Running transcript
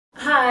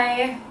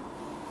Hi,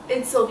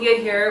 it's Sylvia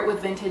here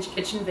with Vintage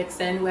Kitchen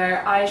Vixen,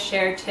 where I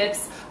share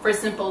tips for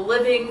simple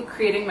living,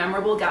 creating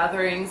memorable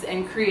gatherings,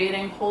 and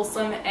creating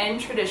wholesome and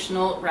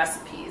traditional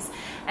recipes.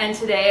 And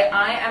today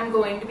I am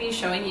going to be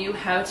showing you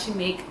how to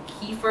make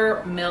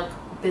kefir milk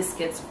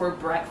biscuits for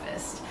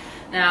breakfast.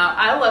 Now,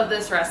 I love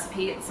this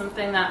recipe. It's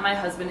something that my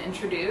husband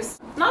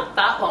introduced not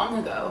that long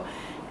ago,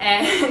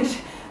 and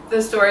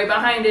the story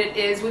behind it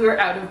is we were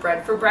out of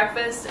bread for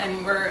breakfast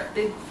and we're a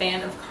big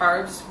fan of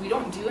carbs. We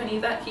don't do any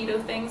of that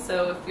keto thing,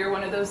 so if you're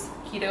one of those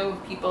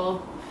keto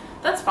people,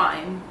 that's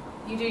fine.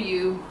 You do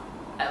you.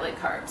 I like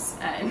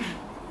carbs and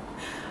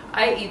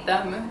I eat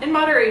them in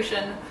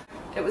moderation.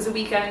 It was a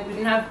weekend, we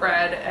didn't have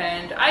bread,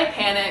 and I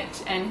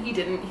panicked and he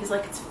didn't. He's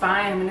like, it's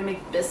fine, I'm gonna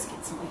make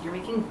biscuits. I'm like, you're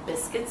making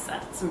biscuits?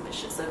 That's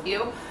ambitious of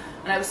you.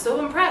 And I was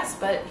so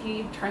impressed, but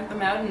he turned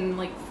them out in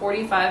like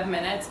 45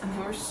 minutes and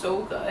they were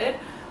so good.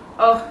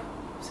 Oh,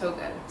 so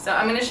good. So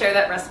I'm going to share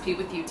that recipe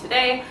with you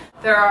today.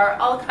 There are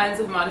all kinds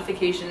of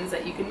modifications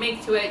that you can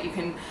make to it. You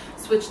can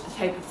switch the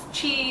type of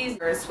cheese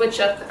or switch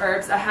up the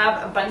herbs. I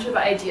have a bunch of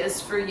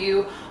ideas for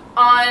you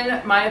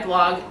on my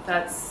blog.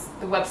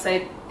 The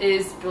website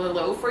is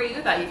below for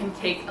you that you can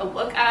take a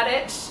look at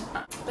it.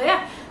 But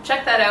yeah,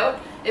 check that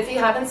out. If you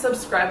haven't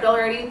subscribed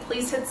already,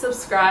 please hit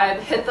subscribe,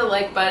 hit the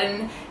like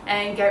button,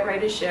 and get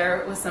ready to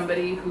share it with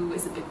somebody who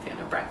is a big fan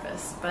of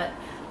breakfast. But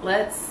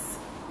let's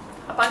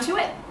hop onto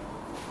it.